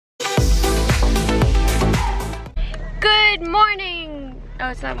Good morning!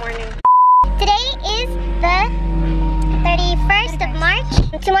 Oh, it's not morning. Today is the 31st of March.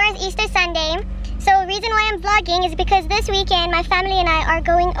 Tomorrow is Easter Sunday. So the reason why I'm vlogging is because this weekend my family and I are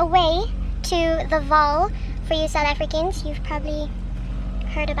going away to the Vaal. For you South Africans, you've probably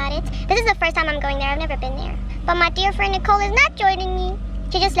heard about it. This is the first time I'm going there. I've never been there. But my dear friend Nicole is not joining me.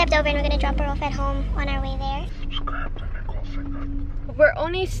 She just slept over and we're going to drop her off at home on our way there. We're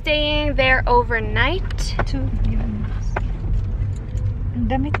only staying there overnight. 2 evenings. Ang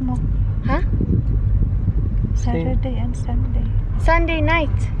damit mo. Huh? Saturday and Sunday. Sunday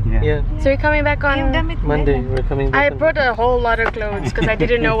night. Yeah. So we're coming back on Yung damit Monday. nila. We're coming I back. brought a whole lot of clothes because I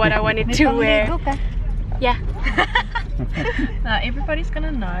didn't know what I wanted May to wear. pangligo ka. Yeah. Everybody's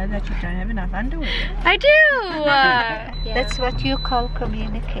gonna know that you don't have enough underwear. I do! Yeah. That's what you call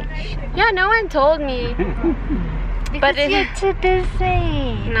communication. Yeah, no one told me. Because you're too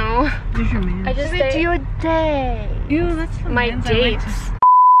busy. No. I just It's say your day. Ew, that's the my dates.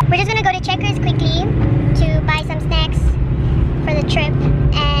 We're just gonna go to Checkers quickly to buy some snacks for the trip,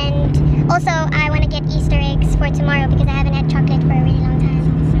 and also I want to get Easter eggs for tomorrow because I haven't had chocolate for a really long time.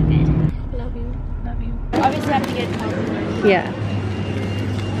 So good. Love you. Love you. Obviously I have to get coffee. Yeah.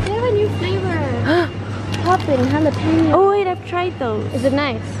 They have a new flavor. Poppin' jalapeno. Oh wait, I've tried those. Is it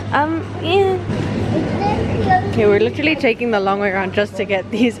nice? Yeah. Okay, we're literally taking the long way around just to get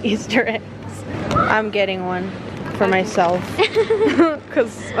these Easter eggs. I'm getting one for myself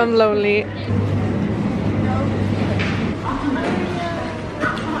because I'm lonely.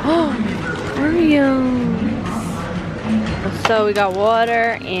 Oh, Oreos. So we got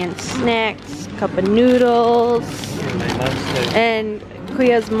water and snacks, cup of noodles, and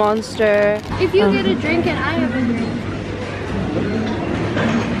Kuya's Monster. If you get a drink and I have a drink.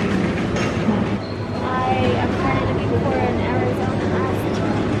 I'm trying to look for an Arizona.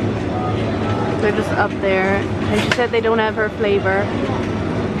 They're just up there, and she said they don't have her flavor.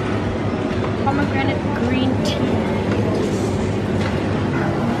 Pomegranate green tea.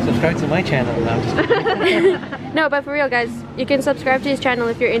 Subscribe to my channel now. No, but for real guys, you can subscribe to his channel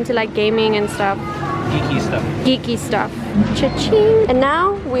if you're into like gaming and stuff. Geeky stuff. Geeky stuff. Cha-ching! And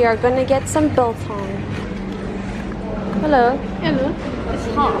now we are gonna get some biltong. Hello. Hello. It's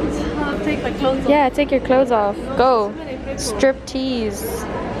hot. I'll take my clothes off. Yeah, take your clothes off. Go. Strip tease.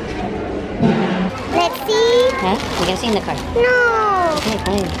 Let's see. Huh? You can see in the car. No. Okay,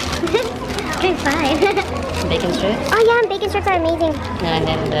 fine. Okay, fine. Bacon strips? Oh yeah, bacon strips are amazing. And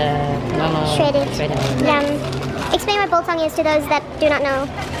then the normal Shredded. Shredded. Yum. Explain what biltong is to those that do not know.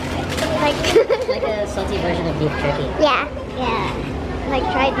 Like, It's like a salty version of beef jerky. yeah. Yeah. Like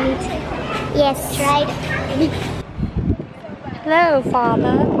dried meat. Yes, dried meat. Hello,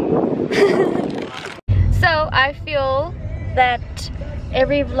 Father. So I feel that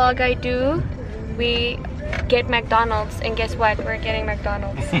every vlog I do, we get McDonald's, and guess what? We're getting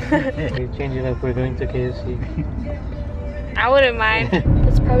McDonald's. We change it up. We're going to KFC. I wouldn't mind.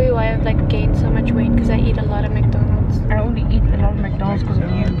 That's probably why I've like gained so much weight, because I eat a lot of McDonald's. I only eat a lot of McDonald's because of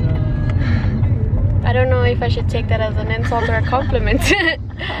you. I don't know if I should take that as an insult or a compliment.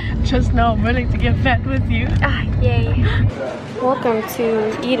 Just know I'm willing to get fat with you. Ah, yay. Welcome to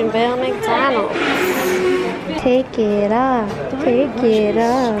Edenvale McDonald's. Take it off. Take it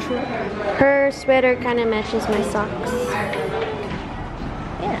off. Her sweater kind of matches my socks.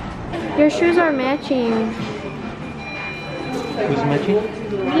 Yeah. Your shoes are matching. Who's matching?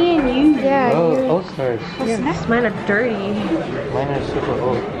 Me and you. Yeah. Oh, you- All Stars. Yes, mine are dirty. Mine are super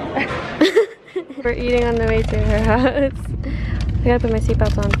old. We're eating on the way to her house. I gotta put my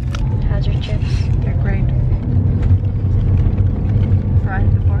seatbelt on. How's your chips? They're great. Fried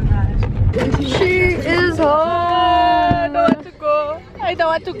before guys. She is home. I don't want to go. I don't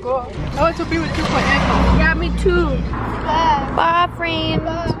want to go. I want to be with you forever. Yeah, me too. Bye, friend.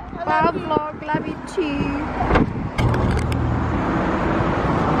 Bye, vlog. Love you too.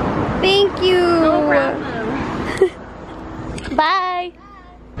 Thank you. No problem. Bye.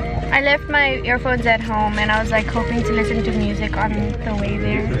 I left my earphones at home and I was like hoping to listen to music on the way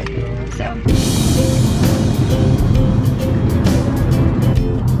there. So.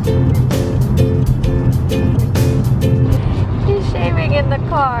 He's shaving in the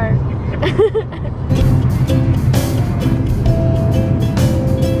car.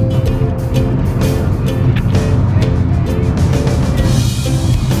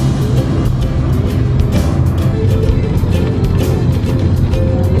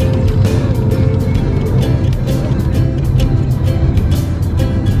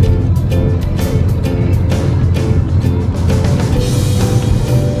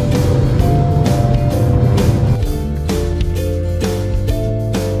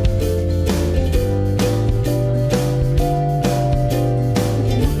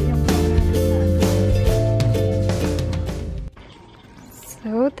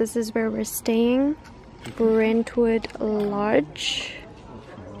 This is where we're staying. Brentwood Lodge.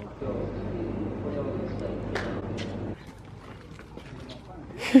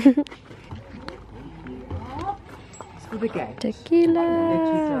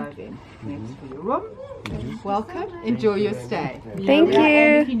 Tequila. Next to your room. Welcome. Enjoy your stay. Thank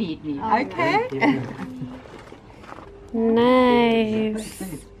If you. you need me. Okay.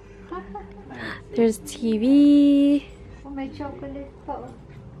 Nice. There's TV.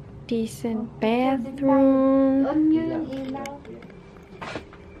 Decent bathroom.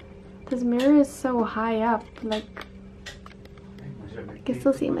 This mirror is so high up, like I can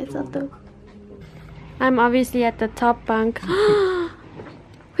still see myself though. I'm obviously at the top bunk.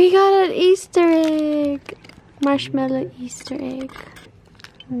 We got an Easter egg! Marshmallow Easter egg.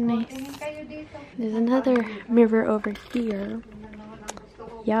 Nice. There's another mirror over here.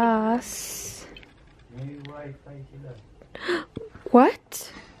 Yes.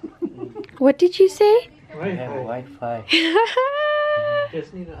 What? What did you say? I have Wi-Fi.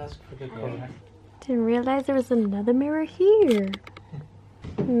 Just need to ask for the code. Didn't realize there was another mirror here.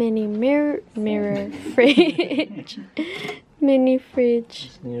 Mini mirror, fridge. Mini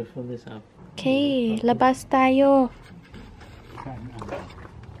fridge. Just need to fill this up. Okay, labas tayo.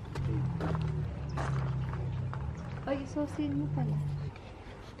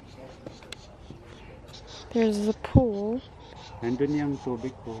 There's a pool. Nandun yung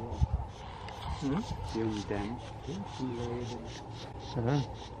tubig po. Yung dam. Saan?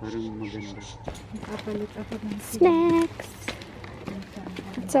 Parang maganda. Snacks.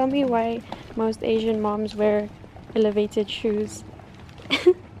 Tell me why most Asian moms wear elevated shoes.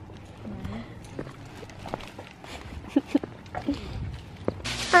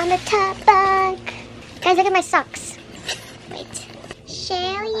 On the top bunk. Guys, look at my socks. Wait.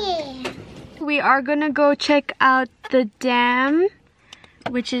 Shall yeah. We are gonna go check out the dam,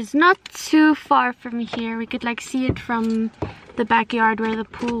 which is not too far from here. We could like see it from the backyard where the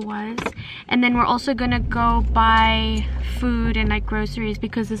pool was. And then we're also gonna go buy food and like groceries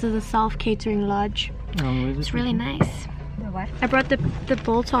because this is a self-catering lodge. It's really nice. I brought the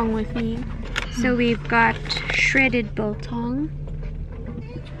biltong with me. So we've got shredded biltong.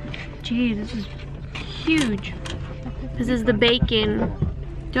 Gee, this is huge. This is the bacon.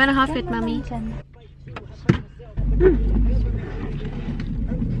 Do you want to half it, mommy?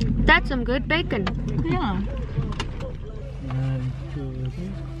 That's some good bacon. Yeah.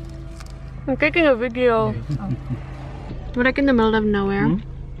 I'm taking a video. We're like in the middle of nowhere.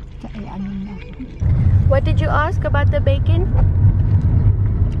 What did you ask about the bacon?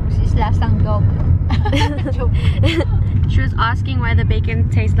 She's lasang dog. She was asking why the bacon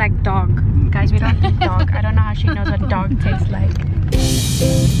tastes like dog. Guys, we don't eat dog. I don't know how she knows what dog tastes like.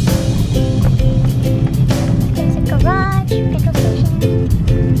 There's a garage, petrol station,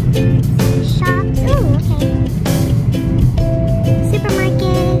 shops. Ooh, okay. Supermarket.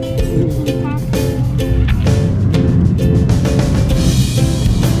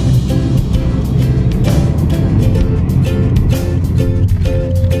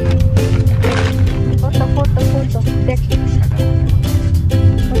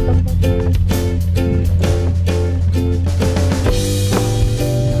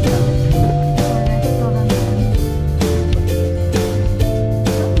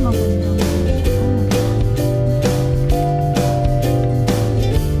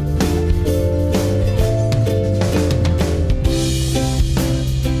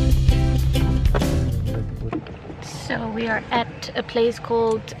 At a place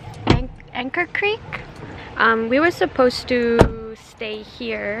called Anchor Creek. We were supposed to stay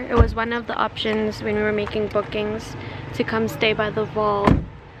here. It was one of the options when we were making bookings to come stay by the Vaal,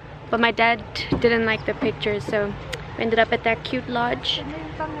 but my dad didn't like the pictures, so we ended up at that cute lodge.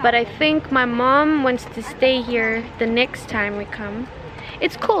 But I think my mom wants to stay here the next time we come.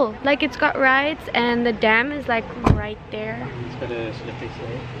 It's cool, like it's got rides and the dam is like right there. It's got a slippery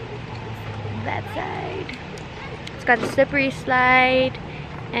slide. That side. It's got a slippery slide,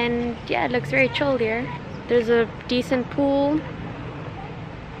 and yeah, it looks very chill here. There's a decent pool.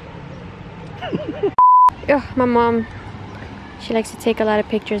 Ugh, my mom, she likes to take a lot of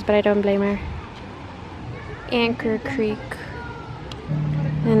pictures, but I don't blame her. Anchor Creek.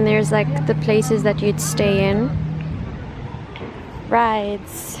 And there's like the places that you'd stay in.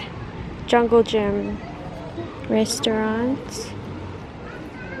 Rides, jungle gym, restaurants.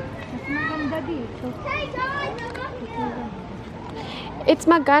 It's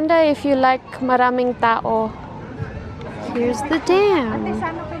maganda if you like maraming tao. Here's the dam.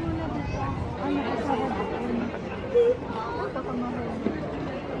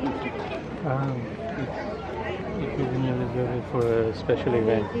 If you really go for a special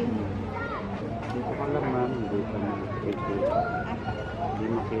event. Hindi ko alam, ma'am. Hindi pa makikita. Hindi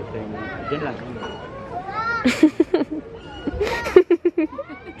makita yung... Diyan lang.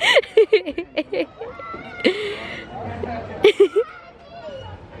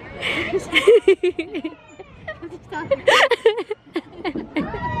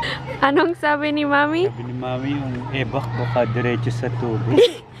 Anong sabi ni Mami? Sabi ni Mami yung ebak baka diretso sa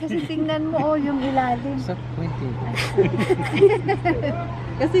tubig. Kasi tingnan mo, oh, yung ilalim. Stop pointing.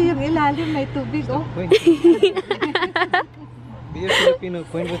 Kasi yung ilalim may tubig, oh. Pointing. Be a Filipino,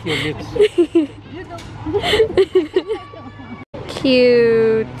 point with your lips.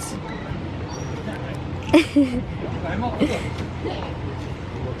 Cute.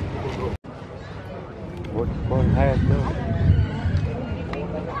 Waterfall high though.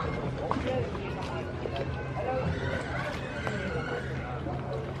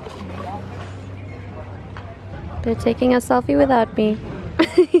 They're taking a selfie without me.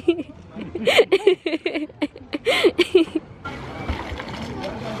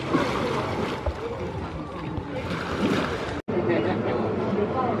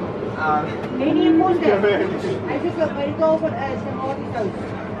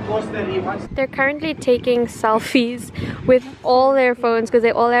 They're currently taking selfies with all their phones because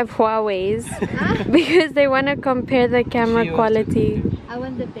they all have Huawei's because they want to compare the camera quality. I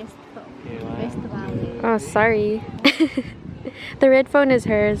want the best phone. Best Vaal. Oh, sorry. The red phone is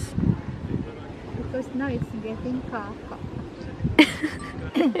hers. Because now it's getting hot.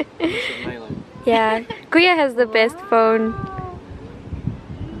 Yeah, Kuya has the best phone.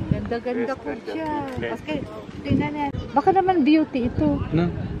 Ganda-ganda po siya. Kasi, tingnan niya. Baka naman beauty ito.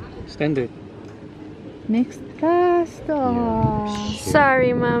 No, standard. Next class. Oh.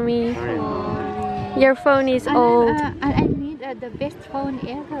 Sorry, Mommy. Your phone is old. I need the best phone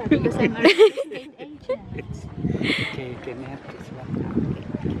ever because I'm a real estate agent. Okay, you can have this one.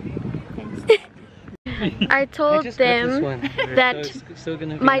 Thanks. I told them that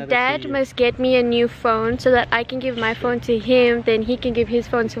my dad must get me a new phone so that I can give my phone to him, then he can give his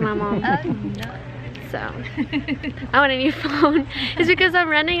phone to my mom. Oh, no. So, I want a new phone. It's because I'm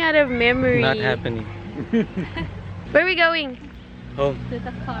running out of memory. Not happening. Where are we going? Home. To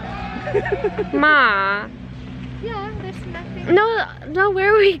the car. Ma. Yeah, there's nothing. No, where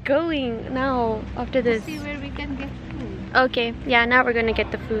are we going now after this? See where we can get food. Okay, yeah, now we're gonna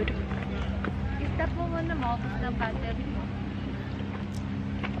get the food.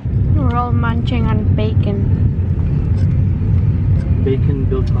 We're all munching on bacon. Bacon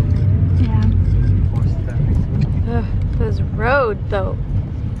built up. Yeah. Ugh, this road though.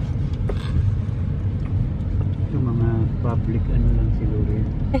 Yung mga public ano lang siguro yun.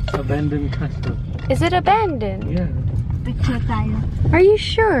 Abandoned castle. Is it abandoned? Yeah. Picture tayo. Are you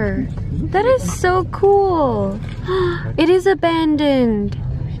sure? That is so cool. It is abandoned.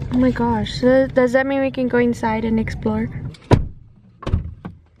 Oh my gosh. So does that mean we can go inside and explore?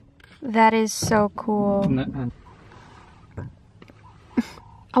 That is so cool.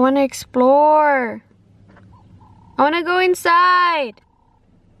 I want to explore. I want to go inside.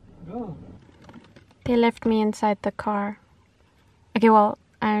 Go. They left me inside the car. Okay, well,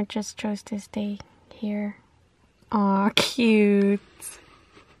 I just chose to stay here. Aw, cute.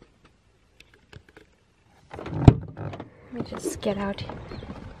 Let me just get out.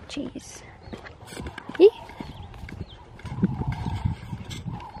 Jeez. Eee.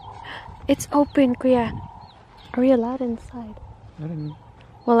 It's open, Kuya. Are we allowed inside? I don't know.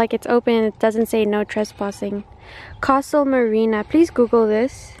 Well, like it's open and it doesn't say no trespassing. Castle Marina. Please Google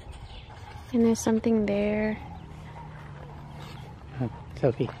this. And there's something there.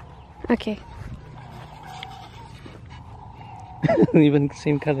 Selfie. Okay. Even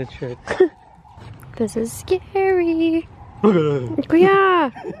same colored shirt. This is scary.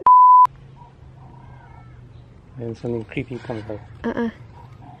 Kuya! And something creepy comes out. Uh-uh.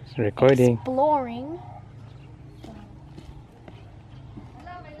 It's recording. Exploring.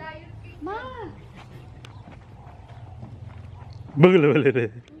 Ma! It's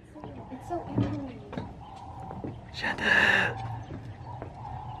It's so eerie. Chantelle!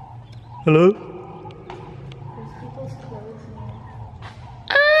 Hello? There's people's clothes here.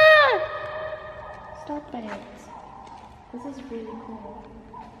 Ah! Stop it. This is really cool.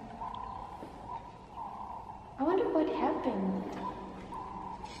 I wonder what happened.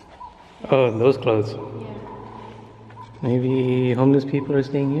 Oh, those clothes. Yeah. Maybe homeless people are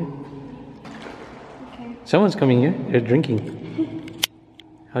staying here? Okay. Someone's coming here. They're drinking.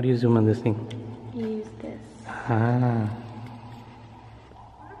 How do you zoom on this thing? You use this. Ah.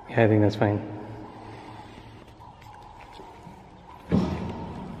 Yeah, I think that's fine.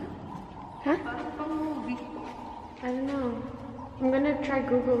 Huh? I don't know. I'm gonna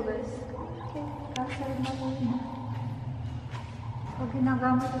Pag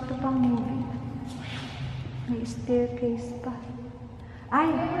ginagamit ito pang movie, may staircase pa.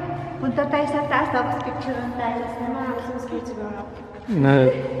 Ay, punta tayo sa taas, tapos picturean tayo. No.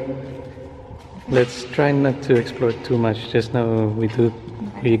 Let's try not to explore too much. Just now we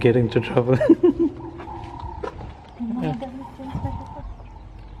get into trouble.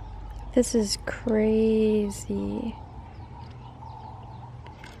 This is crazy.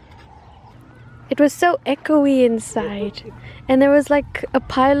 It was so echoey inside. And there was like a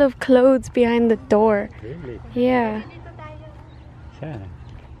pile of clothes behind the door. Really? Yeah. Yeah.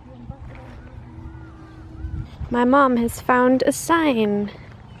 My mom has found a sign.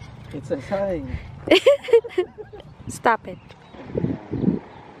 It's a sign. Stop it.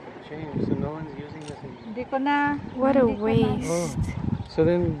 Shame, so no one's using this anymore. Hindi ko na. What a hindi ko na. waste. So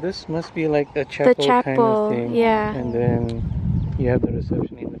then this must be like a chapel, The chapel, kind of thing. yeah. And then you have the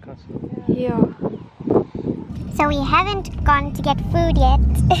reception in the castle. Yeah. So we haven't gone to get food yet.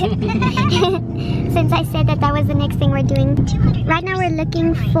 Since I said that was the next thing we're doing. Right now we're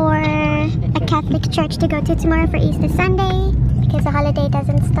looking for a Catholic church to go to tomorrow for Easter Sunday. Because the holiday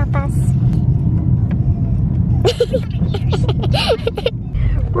doesn't stop us.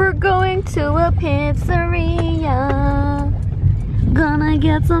 We're going to a pizzeria. Gonna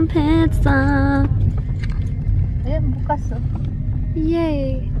get some pizza. Ayan, bukas oh.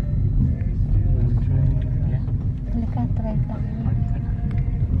 Yay. Halika, try tayo.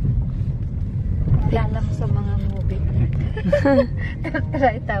 Alam sa mga movie.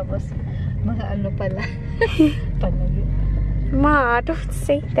 Try tapos mga ano pala. Palayo. Ma, don't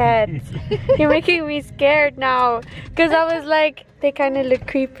say that. You're making me scared now. Because I was like, they kind of look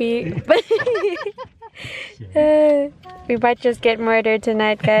creepy. But we might just get murdered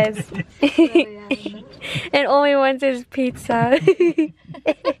tonight, guys. And all we want is pizza.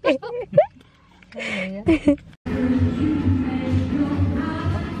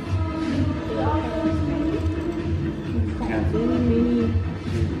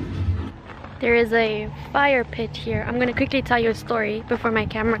 There is a fire pit here. I'm gonna quickly tell you a story before my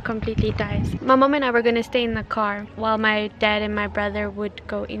camera completely dies. My mom and I were gonna stay in the car while my dad and my brother would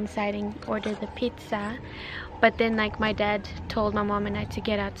go inside and order the pizza. But then like my dad told my mom and I to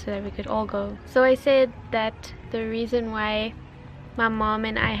get out so that we could all go. So I said that the reason why my mom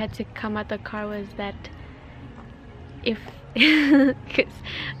and I had to come out the car was that if because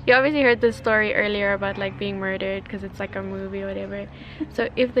you obviously heard the story earlier about like being murdered because it's like a movie or whatever. So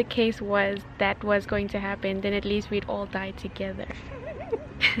if the case was that was going to happen, then at least we'd all die together.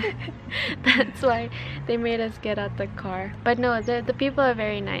 That's why they made us get out the car. But no, the people are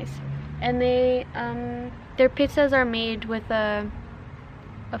very nice, and they their pizzas are made with a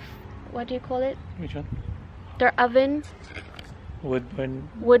what do you call it? Which one? Their oven. Wood burn.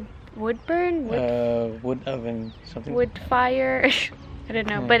 Wood burn? Wood oven, something. Wood fire. I don't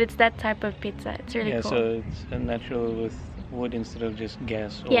know, but it's that type of pizza. It's really cool. So it's a natural with wood instead of just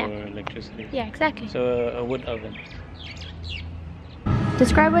gas or electricity. Yeah, exactly. So a wood oven.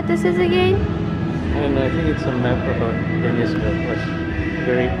 Describe what this is again. I don't know, I think it's a map about Venezuela, like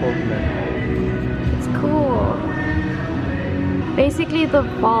very old map. It's cool. Basically the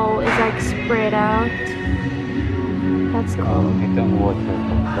Vaal is like spread out. That's cool. Itong water.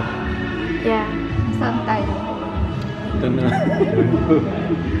 Yeah. Saan tayo? Don't know.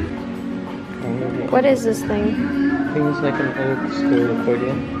 What is this thing? I think it's like an old school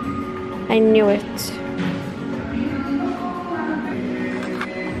accordion. I knew it. I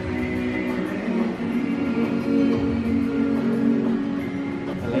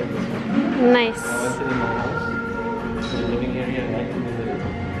like this one. Nice. I went to my house. The living area right in the middle.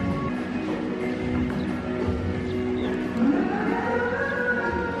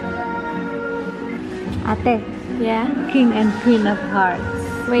 Ate, Yeah? King and Queen of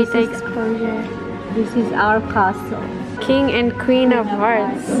Hearts. Wait, the exposure. This is our castle. King and Queen of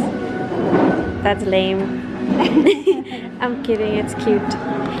Hearts. That's lame. I'm kidding, it's cute.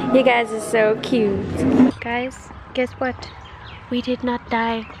 You guys are so cute. Guys, guess what? We did not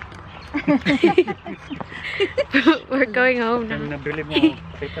die. We're going home now.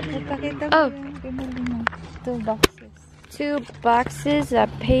 Oh. 2 boxes. 2 boxes of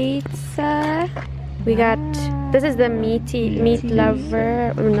pizza. We got, this is the meat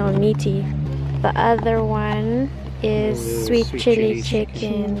lover. No, meaty. The other one is sweet chili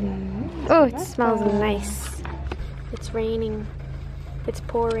chicken. Oh, it smells nice. It's raining. It's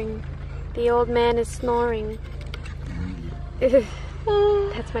pouring. The old man is snoring.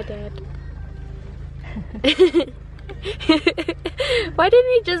 That's my dad. Why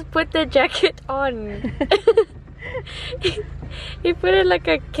didn't he just put the jacket on? He put it like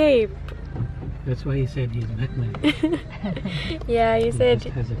a cape. That's why he said he's Batman. Yeah, you said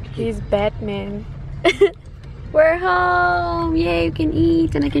just has a cape. he's Batman. We're home! Yay, you can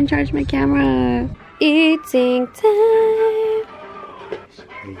eat and I can charge my camera. Eating time!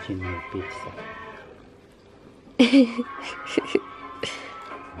 Original pizza.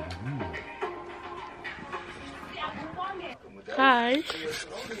 Hi.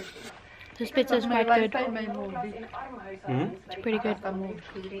 This pizza is quite good. It's pretty good.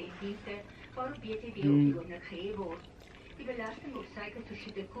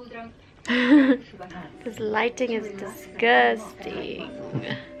 This lighting is disgusting.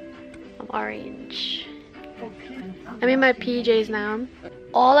 I'm orange. I'm in my PJs now.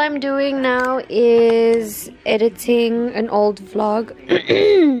 All I'm doing now is editing an old vlog.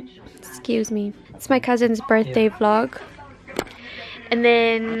 Excuse me. It's my cousin's birthday vlog. And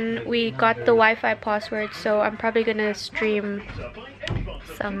then we got the Wi-Fi password, so I'm probably gonna stream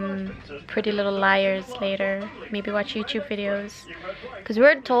some Pretty Little Liars later. Maybe watch YouTube videos. Because we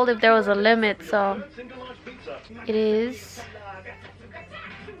weren't told if there was a limit, so it is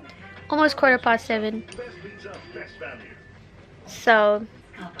almost 7:15. So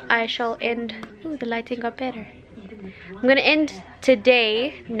I shall end. Ooh, the lighting got better. I'm gonna end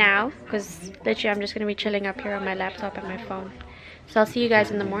today now, because literally I'm just gonna be chilling up here on my laptop and my phone. So I'll see you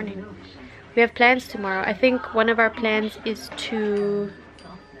guys in the morning. We have plans tomorrow. I think one of our plans is to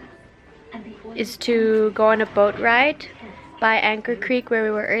go on a boat ride by Anchor Creek where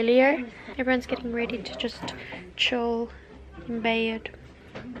we were earlier. Everyone's getting ready to just chill in bed.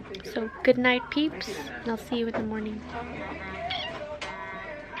 So good night, peeps, and I'll see you in the morning.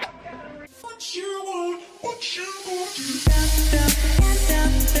 What you want, what you gonna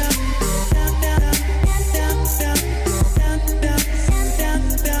do?